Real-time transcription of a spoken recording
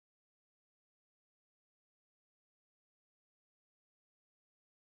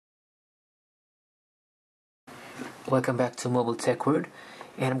Welcome back to Mobile Tech World,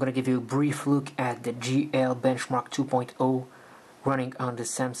 and I'm going to give you a brief look at the GL Benchmark 2.0 running on the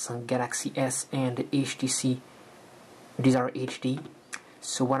Samsung Galaxy S and the HTC Desire HD.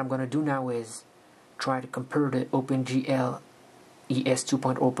 So what I'm going to do now is try to compare the OpenGL ES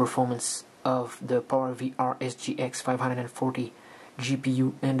 2.0 performance of the PowerVR SGX540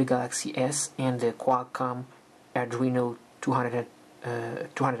 GPU in the Galaxy S and the Qualcomm Adreno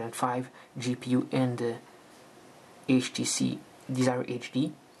 205 GPU in the HTC Desire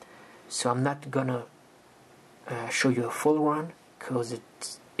HD. So I'm not gonna show you a full run because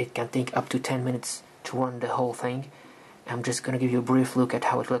it can take up to 10 minutes to run the whole thing. I'm just gonna give you a brief look at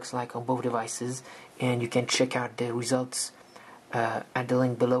how it looks like on both devices, and you can check out the results at the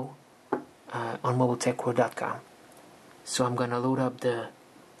link below on mobiletechworld.com. So I'm gonna load up the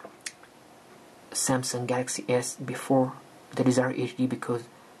Samsung Galaxy S before the Desire HD because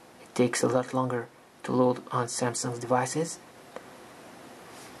it takes a lot longer to load on Samsung's devices,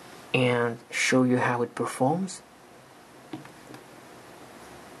 and show you how it performs.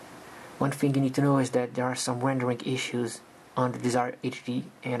 One thing you need to know is that there are some rendering issues on the Desire HD,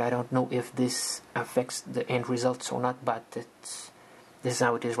 and I don't know if this affects the end results or not, but this is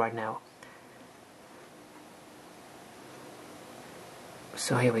how it is right now.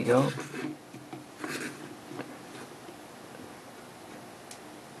 So here we go.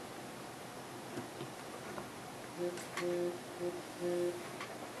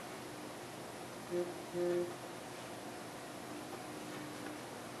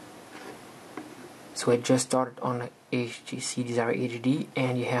 So it just started on the HTC Desire HD,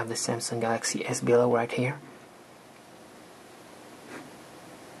 and you have the Samsung Galaxy S below right here.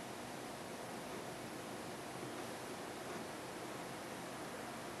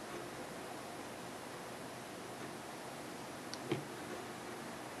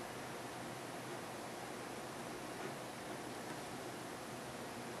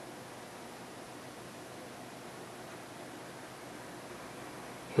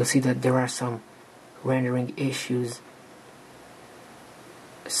 You'll see that there are some rendering issues,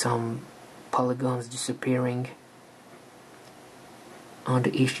 some polygons disappearing on the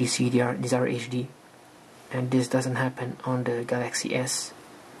HTC Desire HD, and this doesn't happen on the Galaxy S,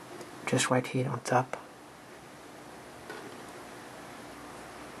 just right here on top.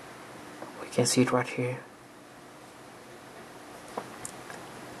 We can see it right here.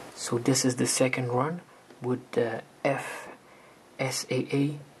 So this is the second run with the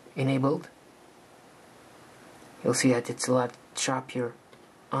FSAA enabled. You'll see that it's a lot sharper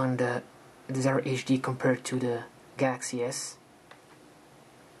on the Desire HD compared to the Galaxy S,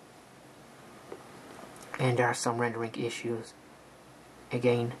 and there are some rendering issues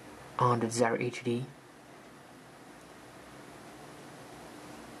again on the Desire HD.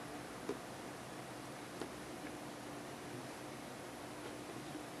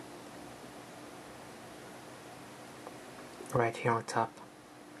 Right here on top.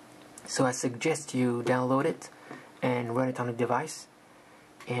 So I suggest you download it and run it on a device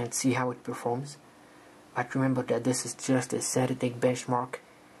and see how it performs. But remember that this is just a synthetic benchmark.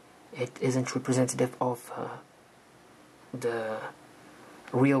 It isn't representative of the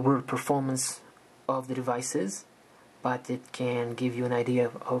real world performance of the devices, but it can give you an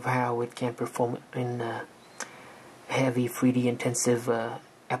idea of how it can perform in heavy 3D intensive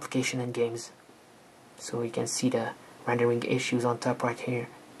application and games. So you can see the rendering issues on top right here.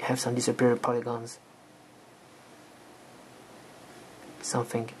 You have some disappeared polygons,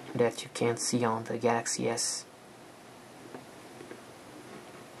 something that you can't see on the Galaxy S.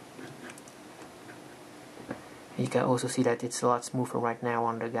 You can also see that it's a lot smoother right now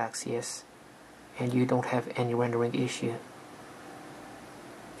on the Galaxy S, and you don't have any rendering issue.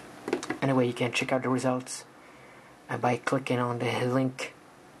 Anyway, you can check out the results by clicking on the link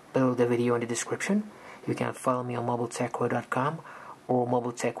below the video in the description. You can follow me on mobiletechworld.com or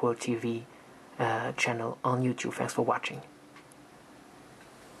Mobile Tech World TV channel on YouTube. Thanks for watching.